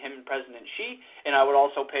between him and President Xi, and I would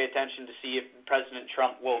also pay attention to see if President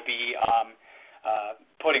Trump will be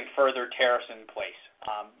putting further tariffs in place.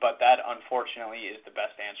 But that, unfortunately, is the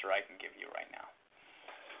best answer I can give you right now.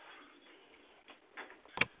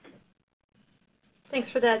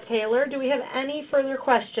 Thanks for that, Taylor. Do we have any further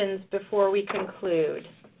questions before we conclude?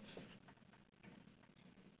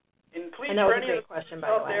 And please, and that for was a any great question, by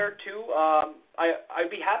out the way. there too, I'd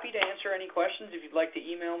be happy to answer any questions. If you'd like to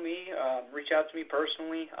email me, reach out to me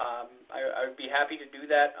personally. I would be happy to do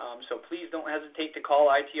that. So please don't hesitate to call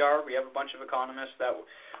ITR. We have a bunch of economists that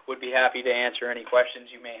would be happy to answer any questions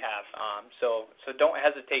you may have. So don't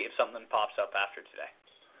hesitate if something pops up after today.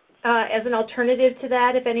 As an alternative to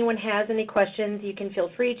that, if anyone has any questions, you can feel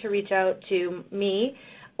free to reach out to me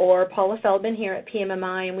or Paula Feldman here at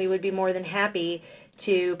PMMI, and we would be more than happy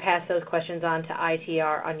to pass those questions on to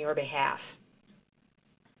ITR on your behalf.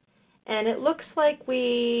 And it looks like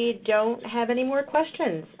we don't have any more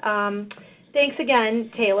questions. Thanks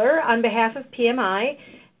again, Taylor. On behalf of PMI,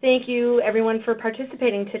 thank you everyone for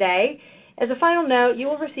participating today. As a final note, you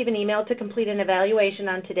will receive an email to complete an evaluation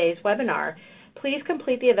on today's webinar. Please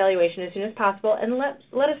complete the evaluation as soon as possible and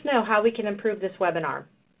let us know how we can improve this webinar.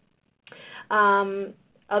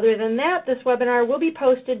 Other than that, this webinar will be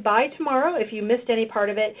posted by tomorrow. If you missed any part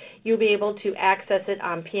of it, you'll be able to access it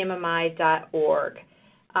on pmmi.org.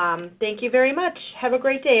 Thank you very much. Have a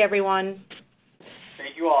great day, everyone.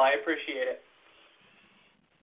 Thank you all. I appreciate it.